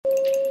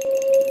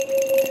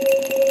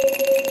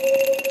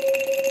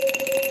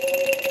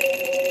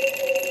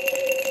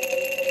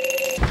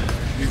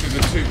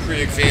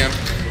pre-exam.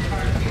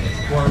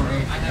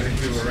 Courtroom. I didn't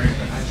do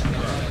arraignment.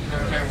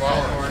 Ken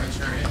Wallhorn,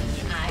 attorney.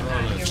 I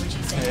hear what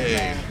you're saying.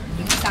 Hey.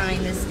 You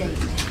signed the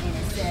statement, and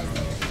it says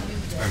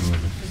that I'm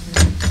moving.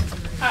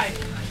 Hi.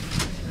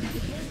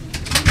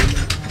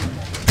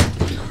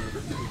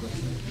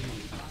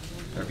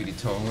 Deputy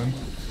Tolan,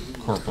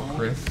 Corporal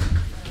Chris.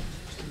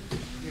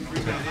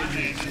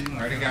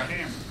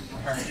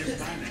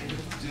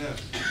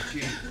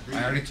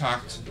 I already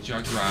talked to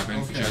Judge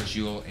Robbins, Judge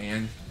Ewell,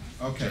 and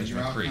Judge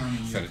McCree.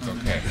 Said it's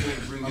okay.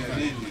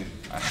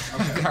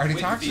 I already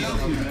talked to you.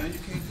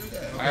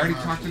 I already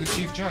talked to the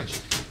chief judge.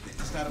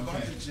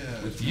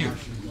 With you.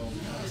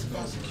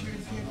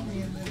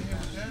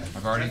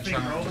 I've already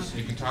talked.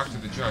 You can talk to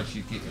the judge.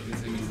 He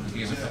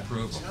gave us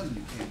approval.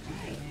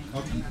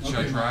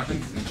 Judge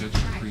Robbins and Judge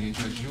McCree and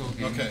Judge Ewell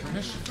gave me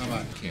permission.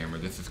 Camera.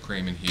 This is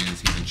Cramen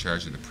Hughes. He's in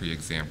charge of the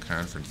pre-exam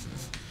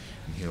conferences.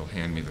 And he'll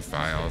hand me the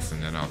files,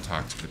 and then I'll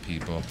talk to the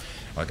people.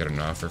 I'll get an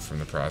offer from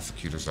the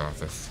prosecutor's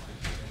office.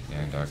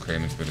 And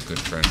Cramen's been a good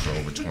friend for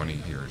over 20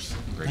 years.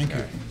 Great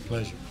guy. Thank you.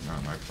 Pleasure. No,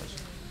 my pleasure.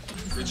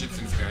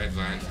 Richardson's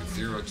guidelines are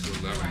 0 to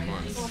 11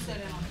 months.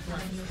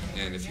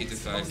 And if he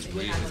decides to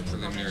waive his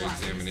preliminary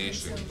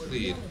examination and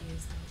plead,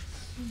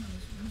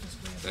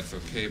 that's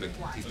okay, but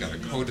he's got a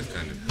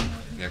co-defendant.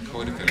 And that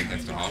co-defendant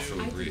has to also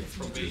agree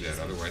to do that,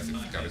 otherwise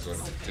it's got to go to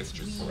the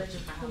district court.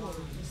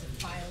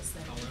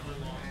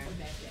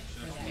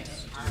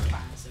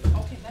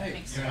 Okay, that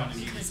makes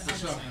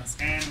sense.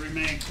 And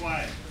remain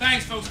quiet.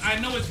 Thanks, folks. I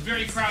know it's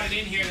very crowded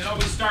in here, and it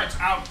always starts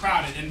out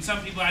crowded, and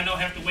some people I know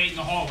have to wait in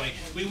the hallway.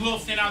 We will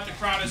thin out the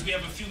crowd as we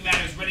have a few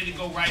matters ready to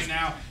go right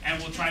now,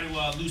 and we'll try to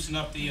loosen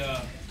up the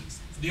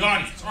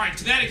audience. All right,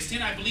 to that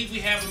extent, I believe we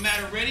have a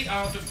matter ready.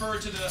 I'll defer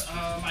to the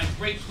my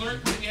great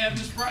clerk. What do we have,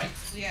 Ms. Bright?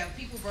 We have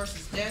People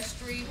versus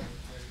Destry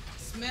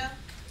Smith,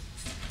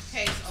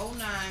 case 09-22070.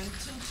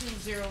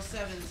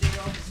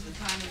 This is the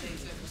time of the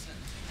exhibition.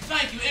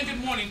 Thank you, and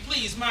good morning.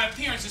 Please, my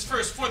appearance is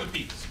first for the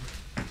people.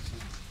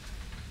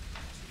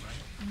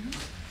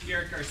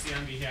 Garrett Garcia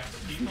on behalf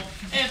of the people.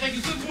 And thank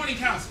you. Good morning,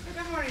 counsel.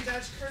 Good morning,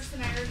 Judge. Kirsten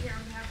Eyer here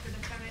on behalf of the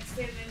defendant,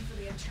 standing in for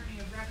the attorney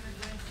of record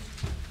with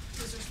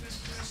Mr. Smith's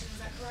permission. Is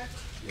that correct?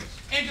 Yes.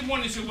 And good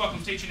morning, sir.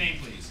 Welcome. State your name,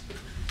 please.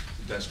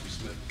 Destry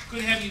Smith.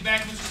 Good to have you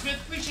back, Mr. Smith.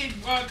 Appreciate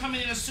coming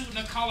in a suit and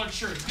a collared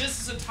shirt.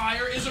 Business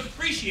attire is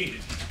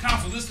appreciated.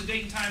 Counsel, this is the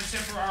date and time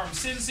set for our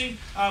sentencing.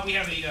 We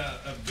have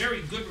a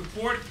very good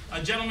report.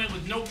 A gentleman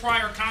with no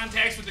prior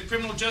contacts with the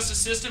criminal justice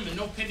system and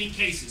no pending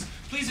cases.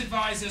 Please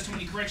advise as to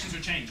any corrections or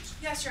changes.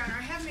 Yes, Your Honor.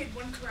 I have made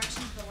one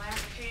correction to the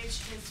last page.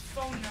 His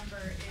phone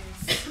number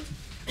is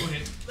Go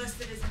ahead.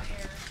 listed as an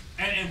error.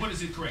 And what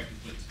is it corrected,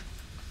 please?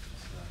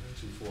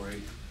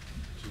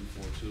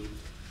 248-242-3605.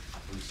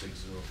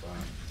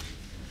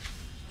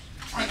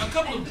 All right, a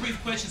couple of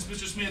brief questions,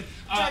 Mr. Smith.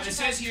 Judge, It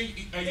says here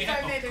if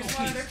I may, there's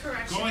one other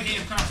correction. Go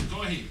ahead, counsel.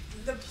 Go ahead.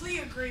 The plea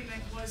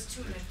agreement was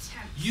to an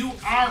attempt. You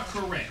are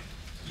correct.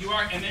 You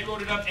are, and they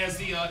wrote it up as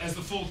the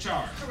full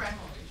charge. Correct.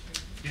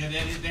 Yeah,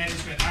 that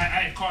is correct. I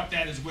had caught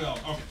that as well.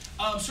 Okay,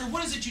 sir,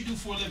 what is it you do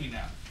for a living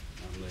now?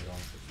 I'm laid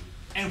off.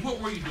 And what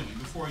were you doing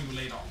before you were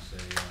laid off?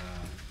 It's a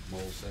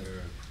mold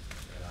setter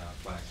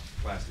at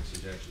plastics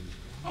injections.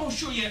 Oh,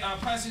 sure, yeah,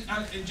 plastic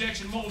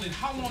injection molding.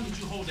 How long did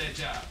you hold that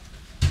job?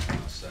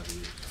 7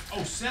 years.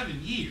 Oh,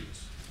 7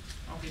 years.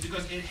 Okay,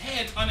 because it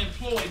had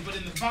unemployed, but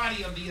in the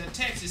body of the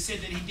text it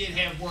said that he did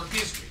have work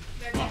history.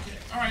 That's Okay,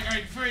 all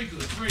right, very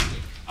good, very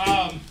good.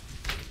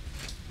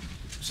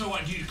 So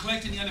what, do you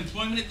collect any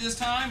unemployment at this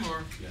time,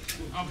 or? Yes.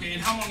 Okay,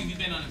 and how long have you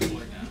been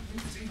unemployed now?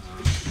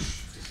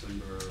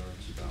 December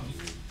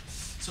 2008.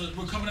 So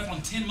we're coming up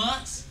on 10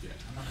 months? Yeah.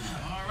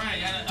 All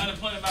right,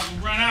 unemployment about to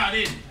run out,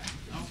 isn't it?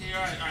 Okay,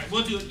 all right.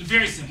 We'll do it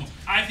very simple.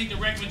 I think the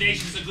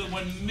recommendation is a good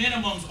one.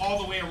 Minimums all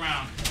the way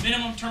around.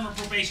 Minimum term of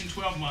probation,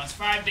 12 months.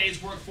 5 days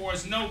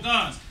workforce, no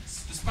guns.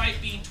 Despite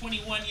being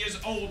 21 years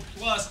old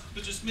plus,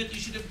 Mr. Smith, you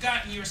should have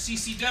gotten your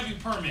CCW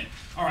permit.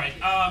 All right,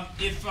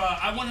 if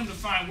I want him to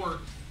find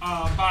work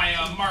by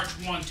March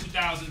 1,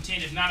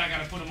 2010. If not, I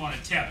got to put him on a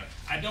tether.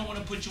 I don't want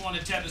to put you on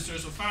a tether, sir,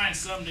 so find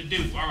something to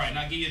do. All right, and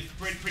I'll give you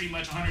pretty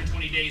much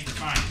 120 days to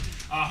find it.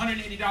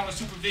 $180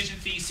 supervision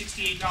fee,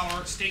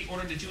 $68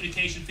 state-ordered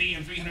adjudication fee,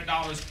 and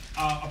 $300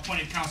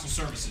 appointed counsel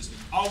services.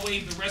 I'll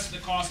waive the rest of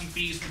the costs and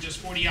fees for just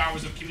 40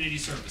 hours of community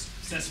service.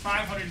 So that's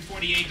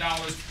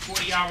 $548,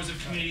 40 hours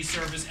of community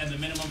service, and the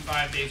minimum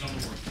 5 days on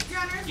the work. Your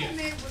Honor, if I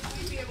may, would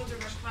we be able to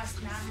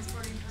request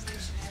non-reporting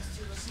probation as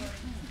to the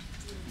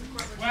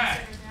court would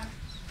Why? consider that?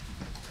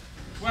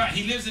 Well,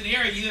 he lives in the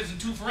area. He lives in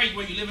 248.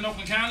 Where you live in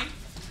Oakland County?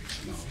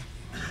 No.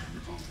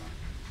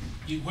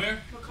 You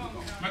where? Macomb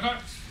County. Macomb?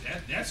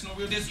 That's no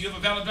real distance. You have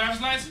a valid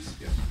driver's license?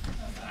 Yes.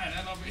 I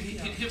don't know.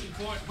 He'll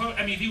report. Well,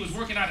 I mean, if he was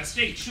working out of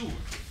state, sure.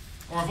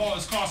 Or if all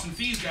his costs and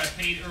fees got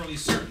paid early,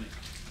 certainly.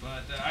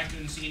 But I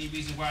couldn't see any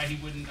reason why he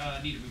wouldn't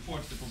need to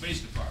report to the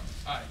probation department.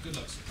 All right, good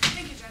luck, sir.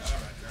 Thank you, Judge. All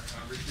right.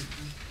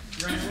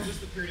 Your Honor, what was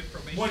the period of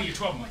probation? 1 year,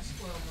 12 months.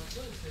 12 months.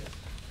 What is this?